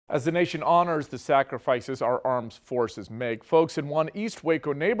As the nation honors the sacrifices our armed forces make, folks in one East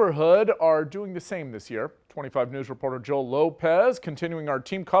Waco neighborhood are doing the same this year. 25 News reporter Joe Lopez continuing our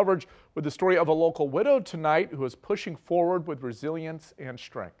team coverage with the story of a local widow tonight who is pushing forward with resilience and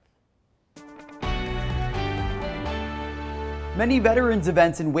strength. Many veterans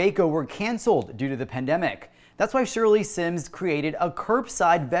events in Waco were canceled due to the pandemic. That's why Shirley Sims created a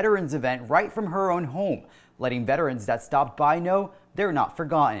curbside veterans event right from her own home, letting veterans that stopped by know they're not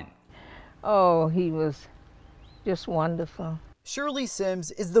forgotten. Oh, he was just wonderful. Shirley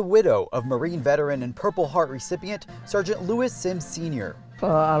Sims is the widow of Marine veteran and Purple Heart recipient Sergeant Louis Sims Sr.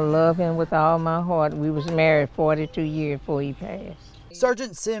 I love him with all my heart. We was married 42 years before he passed.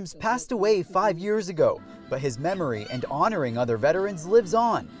 Sergeant Sims passed away 5 years ago, but his memory and honoring other veterans lives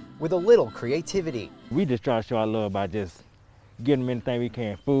on with a little creativity. We just try to show our love by just getting them anything we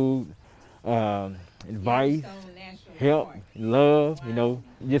can, food, advice, help, love,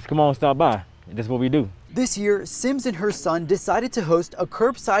 just come on, stop by. That's what we do. This year, Sims and her son decided to host a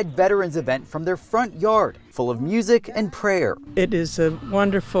curbside veterans event from their front yard, full of music and prayer. It is a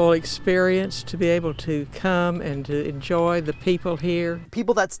wonderful experience to be able to come and to enjoy the people here.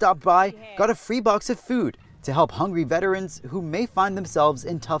 People that stopped by got a free box of food to help hungry veterans who may find themselves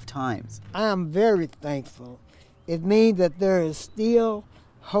in tough times. I am very thankful. It means that there is still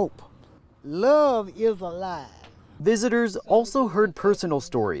hope. Love is alive. Visitors also heard personal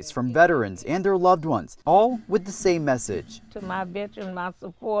stories from veterans and their loved ones, all with the same message. To my veterans, my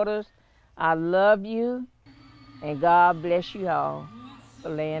supporters, I love you, and God bless you all for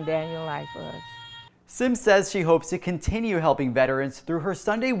laying down your life for us. Sims says she hopes to continue helping veterans through her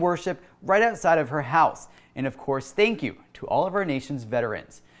Sunday worship right outside of her house. And of course, thank you to all of our nation's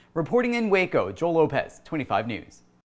veterans. Reporting in Waco, Joel Lopez, 25 News.